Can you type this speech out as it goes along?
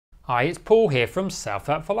Hi, it's Paul here from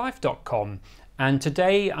selfhelpforlife.com, and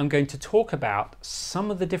today I'm going to talk about some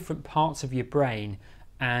of the different parts of your brain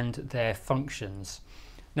and their functions.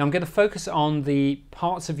 Now I'm going to focus on the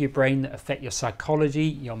parts of your brain that affect your psychology,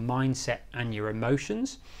 your mindset and your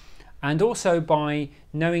emotions, and also by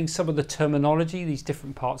knowing some of the terminology, these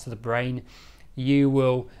different parts of the brain, you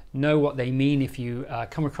will know what they mean if you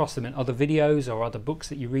come across them in other videos or other books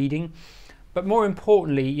that you're reading. But more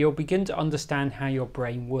importantly, you'll begin to understand how your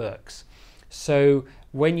brain works. So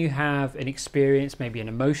when you have an experience, maybe an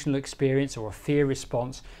emotional experience or a fear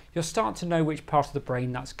response, you'll start to know which part of the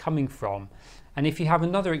brain that's coming from. And if you have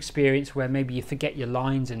another experience where maybe you forget your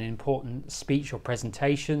lines in an important speech or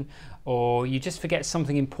presentation, or you just forget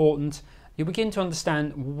something important, you'll begin to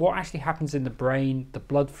understand what actually happens in the brain, the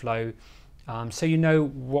blood flow, so you know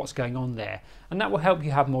what's going on there, and that will help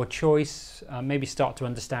you have more choice, maybe start to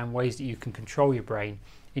understand ways that you can control your brain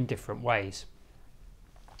in different ways.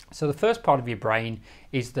 So the first part of your brain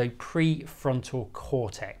is the prefrontal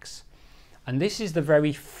cortex, and this is the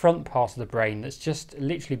very front part of the brain that's just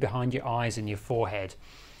literally behind your eyes and your forehead.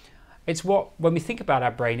 It's what, when we think about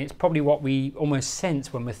our brain, it's probably what we almost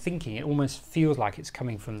sense when we're thinking. It almost feels like it's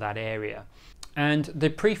coming from that area. And the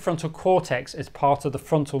prefrontal cortex is part of the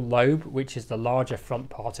frontal lobe, which is the larger front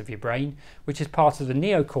part of your brain, which is part of the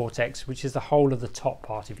neocortex, which is the whole of the top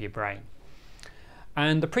part of your brain.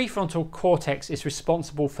 And the prefrontal cortex is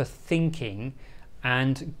responsible for thinking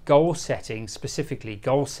and goal setting, specifically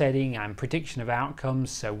goal setting and prediction of outcomes,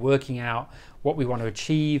 so working out what we want to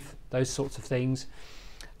achieve, those sorts of things.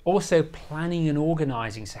 Also planning and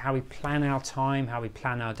organizing, so how we plan our time, how we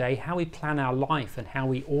plan our day, how we plan our life, and how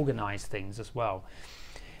we organize things as well.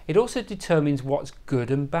 It also determines what's good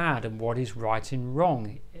and bad and what is right and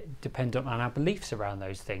wrong, dependent on our beliefs around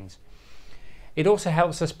those things. It also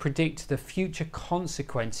helps us predict the future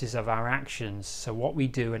consequences of our actions, so what we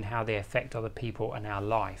do and how they affect other people and our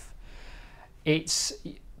life. It's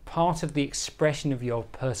part of the expression of your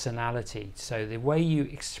personality, so the way you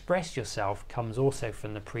express yourself comes also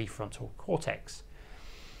from the prefrontal cortex.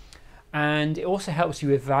 And it also helps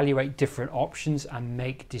you evaluate different options and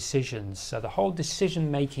make decisions, so the whole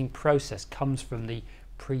decision making process comes from the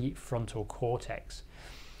prefrontal cortex.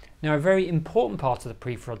 Now a very important part of the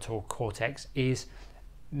prefrontal cortex is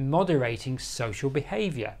moderating social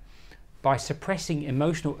behavior by suppressing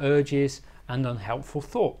emotional urges and unhelpful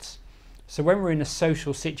thoughts. So when we're in a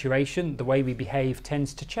social situation, the way we behave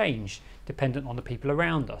tends to change dependent on the people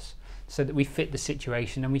around us, so that we fit the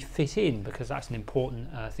situation and we fit in, because that's an important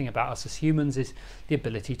thing about us as humans, is the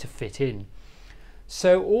ability to fit in.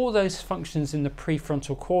 So all those functions in the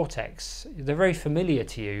prefrontal cortex, they're very familiar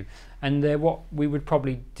to you, and they're what we would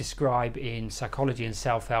probably describe in psychology and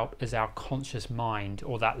self-help as our conscious mind,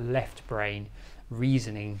 or that left brain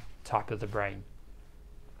reasoning type of the brain.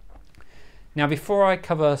 Now, before I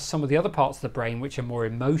cover some of the other parts of the brain which are more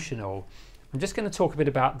emotional, I'm just going to talk a bit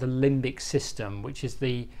about the limbic system, which is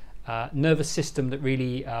the nervous system that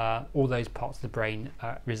really all those parts of the brain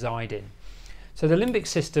reside in. So the limbic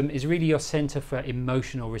system is really your center for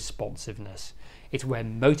emotional responsiveness. It's where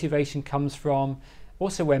motivation comes from,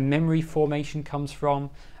 also where memory formation comes from,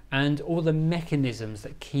 and all the mechanisms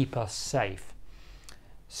that keep us safe.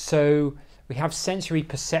 So we have sensory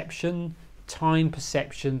perception, time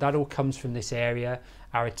perception, that all comes from this area.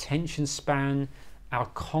 Our attention span, our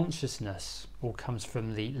consciousness all comes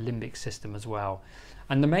from the limbic system as well.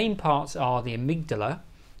 And the main parts are the amygdala,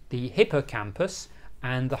 the hippocampus,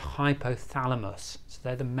 and the hypothalamus. So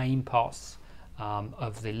they're the main parts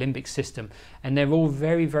of the limbic system, and they're all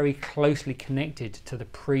very, very closely connected to the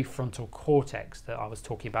prefrontal cortex that I was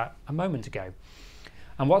talking about a moment ago.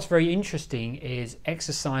 And what's very interesting is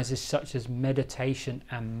exercises such as meditation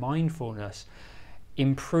and mindfulness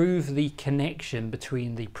improve the connection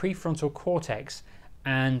between the prefrontal cortex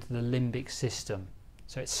and the limbic system.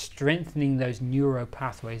 So it's strengthening those neural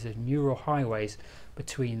pathways, those neural highways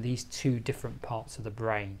between these two different parts of the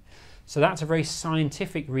brain. So that's a very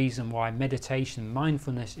scientific reason why meditation and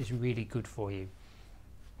mindfulness is really good for you.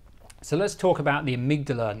 So let's talk about the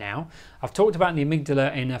amygdala now. I've talked about the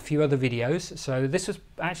amygdala in a few other videos, so this was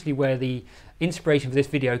actually where the inspiration for this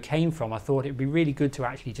video came from. I thought it'd be really good to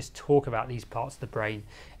actually just talk about these parts of the brain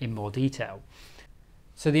in more detail.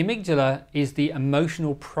 So the amygdala is the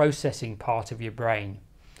emotional processing part of your brain.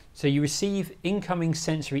 So you receive incoming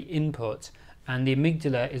sensory input, and the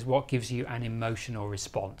amygdala is what gives you an emotional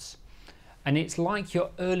response. And it's like your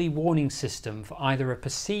early warning system for either a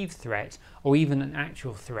perceived threat or even an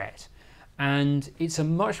actual threat. And it's a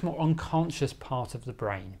much more unconscious part of the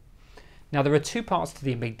brain. Now there are two parts to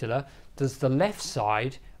the amygdala. There's the left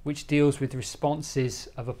side, which deals with responses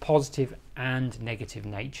of a positive and negative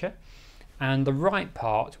nature, and the right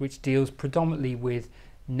part, which deals predominantly with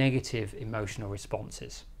negative emotional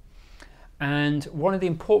responses. And one of the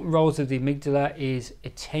important roles of the amygdala is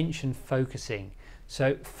attention focusing.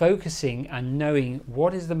 So focusing and knowing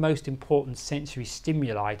what is the most important sensory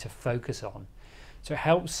stimuli to focus on. So it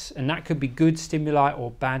helps, and that could be good stimuli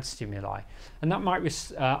or bad stimuli. And that might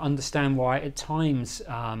understand why at times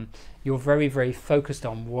you're very, very focused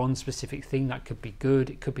on one specific thing. That could be good.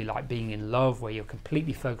 It could be like being in love, where you're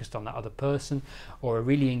completely focused on that other person, or a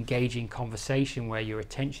really engaging conversation where your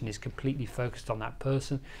attention is completely focused on that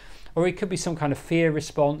person. Or it could be some kind of fear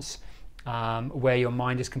response where your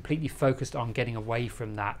mind is completely focused on getting away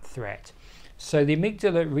from that threat. So the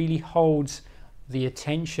amygdala really holds the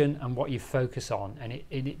attention and what you focus on, and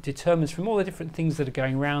it determines from all the different things that are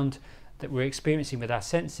going around that we're experiencing with our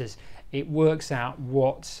senses, it works out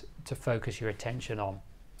what to focus your attention on.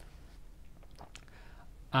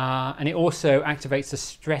 And it also activates the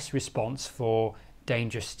stress response for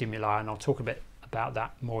dangerous stimuli, and I'll talk a bit about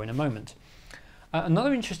that more in a moment.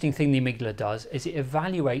 Another interesting thing the amygdala does is it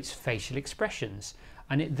evaluates facial expressions,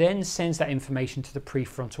 and it then sends that information to the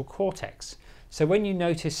prefrontal cortex. So when you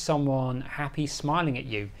notice someone happy, smiling at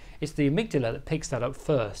you, it's the amygdala that picks that up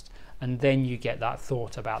first, and then you get that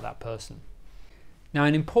thought about that person. Now,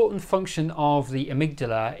 an important function of the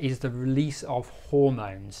amygdala is the release of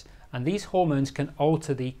hormones, and these hormones can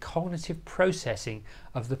alter the cognitive processing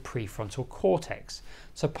of the prefrontal cortex.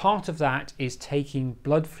 So part of that is taking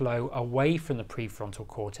blood flow away from the prefrontal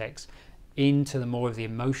cortex into the more of the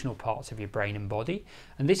emotional parts of your brain and body.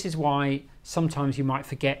 And this is why sometimes you might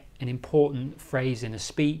forget an important phrase in a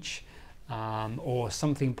speech or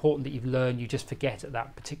something important that you've learned, you just forget at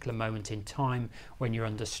that particular moment in time when you're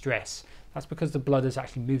under stress. That's because the blood has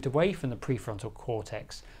actually moved away from the prefrontal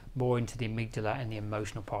cortex more into the amygdala and the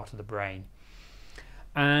emotional part of the brain.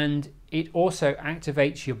 And it also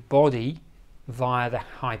activates your body via the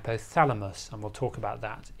hypothalamus, and we'll talk about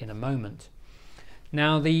that in a moment.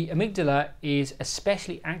 Now, the amygdala is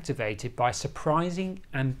especially activated by surprising,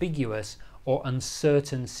 ambiguous or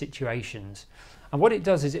uncertain situations. And what it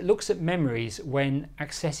does is it looks at memories when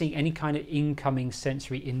accessing any kind of incoming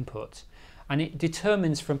sensory input, and it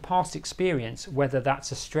determines from past experience whether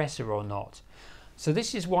that's a stressor or not. So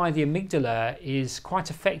this is why the amygdala is quite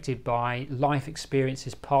affected by life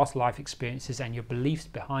experiences, past life experiences, and your beliefs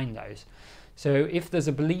behind those. So if there's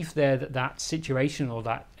a belief there that that situation or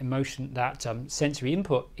that emotion, that sensory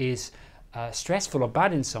input is stressful or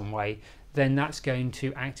bad in some way, then that's going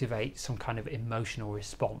to activate some kind of emotional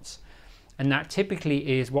response. And that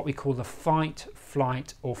typically is what we call the fight,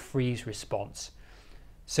 flight or freeze response.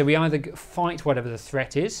 So we either fight whatever the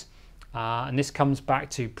threat is, and this comes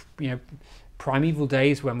back to primeval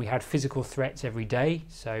days when we had physical threats every day,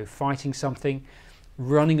 so fighting something,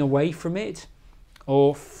 running away from it,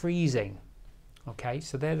 or freezing. Okay,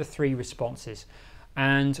 so they're the three responses.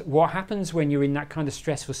 And what happens when you're in that kind of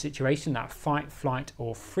stressful situation, that fight, flight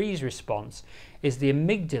or freeze response, is the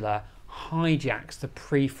amygdala hijacks the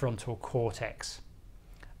prefrontal cortex.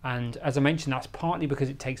 And as I mentioned, that's partly because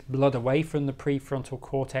it takes blood away from the prefrontal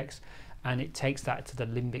cortex and it takes that to the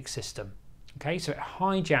limbic system. Okay, so it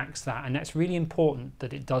hijacks that, and that's really important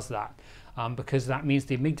that it does that because that means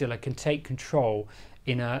the amygdala can take control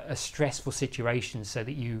in a stressful situation so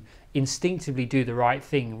that you instinctively do the right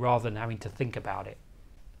thing rather than having to think about it.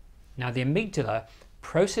 Now, the amygdala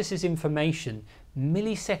processes information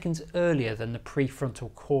milliseconds earlier than the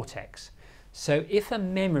prefrontal cortex. So if a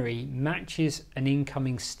memory matches an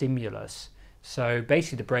incoming stimulus, so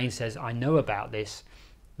basically the brain says, I know about this,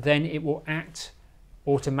 then it will act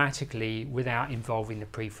automatically without involving the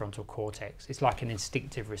prefrontal cortex. It's like an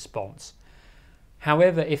instinctive response.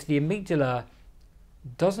 However, if the amygdala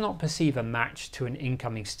does not perceive a match to an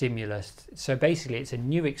incoming stimulus, so basically it's a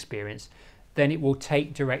new experience, then it will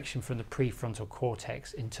take direction from the prefrontal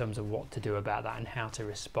cortex in terms of what to do about that and how to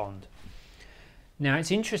respond. Now, it's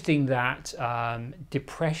interesting that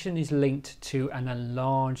depression is linked to an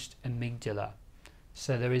enlarged amygdala.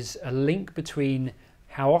 So there is a link between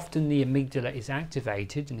how often the amygdala is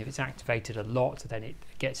activated, and if it's activated a lot, then it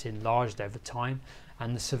gets enlarged over time,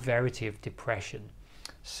 and the severity of depression.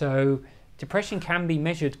 So depression can be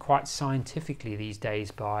measured quite scientifically these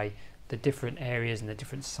days by the different areas and the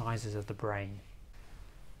different sizes of the brain.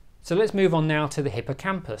 So let's move on now to the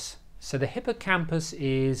hippocampus. So the hippocampus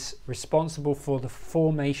is responsible for the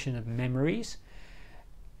formation of memories.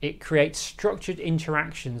 It creates structured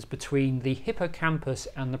interactions between the hippocampus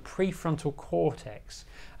and the prefrontal cortex,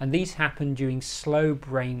 and these happen during slow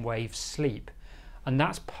brainwave sleep. And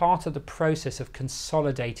that's part of the process of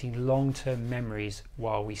consolidating long-term memories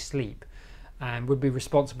while we sleep. and would be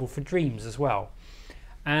responsible for dreams as well.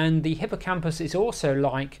 And the hippocampus is also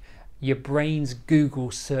like your brain's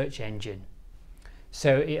Google search engine.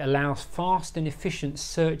 So it allows fast and efficient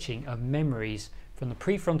searching of memories from the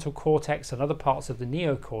prefrontal cortex and other parts of the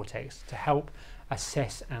neocortex to help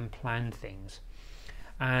assess and plan things.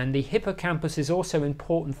 And the hippocampus is also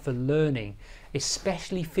important for learning,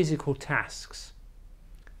 especially physical tasks.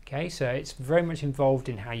 Okay, so it's very much involved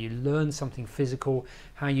in how you learn something physical,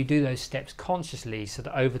 how you do those steps consciously so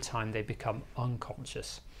that over time they become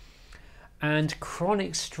unconscious. And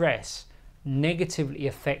chronic stress negatively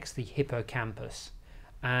affects the hippocampus.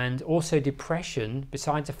 And also depression,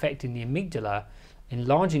 besides affecting the amygdala,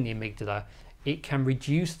 enlarging the amygdala, it can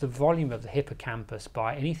reduce the volume of the hippocampus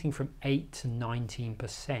by anything from 8 to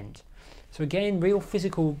 19%. So again, real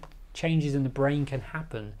physical changes in the brain can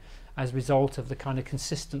happen as a result of the kind of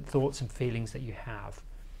consistent thoughts and feelings that you have.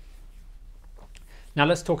 Now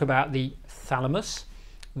let's talk about the thalamus.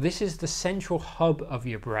 This is the central hub of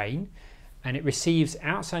your brain, and it receives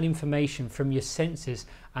outside information from your senses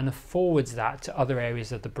and forwards that to other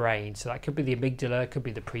areas of the brain. So that could be the amygdala, it could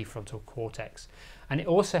be the prefrontal cortex. And it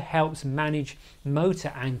also helps manage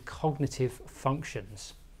motor and cognitive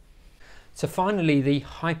functions. So finally, the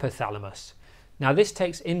hypothalamus. Now this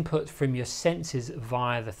takes input from your senses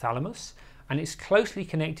via the thalamus, and it's closely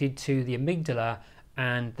connected to the amygdala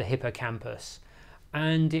and the hippocampus.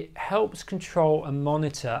 And it helps control and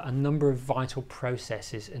monitor a number of vital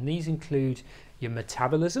processes, and these include your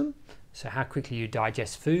metabolism, so how quickly you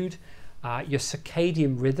digest food, your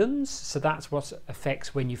circadian rhythms, so that's what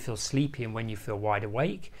affects when you feel sleepy and when you feel wide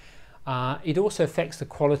awake. It also affects the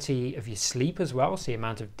quality of your sleep as well, so the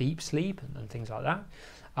amount of deep sleep and things like that.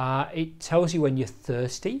 It tells you when you're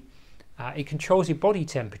thirsty. It controls your body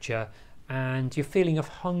temperature and your feeling of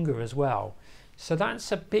hunger as well. So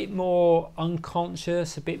that's a bit more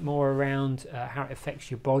unconscious, a bit more around how it affects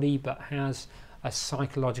your body, but has a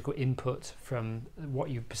psychological input from what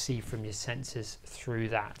you perceive from your senses through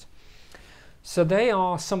that. So they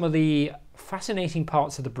are some of the fascinating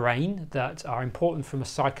parts of the brain that are important from a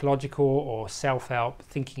psychological or self-help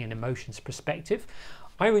thinking and emotions perspective.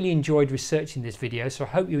 I really enjoyed researching this video, so I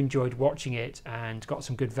hope you enjoyed watching it and got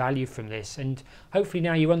some good value from this, and hopefully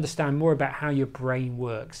now you understand more about how your brain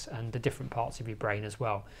works and the different parts of your brain as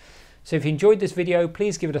well. So if you enjoyed this video,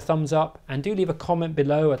 please give it a thumbs up and do leave a comment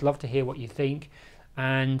below. I'd love to hear what you think,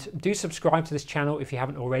 and do subscribe to this channel if you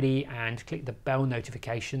haven't already and click the bell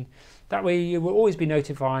notification. That way you will always be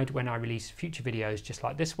notified when I release future videos just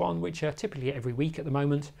like this one, which are typically every week at the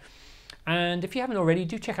moment. And if you haven't already,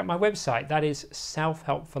 do check out my website. That is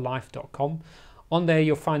selfhelpforlife.com. On there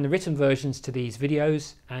you'll find the written versions to these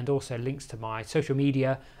videos and also links to my social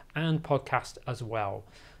media and podcast as well.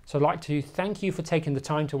 So I'd like to thank you for taking the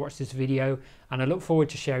time to watch this video, and I look forward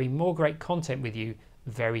to sharing more great content with you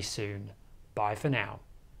very soon. Bye for now.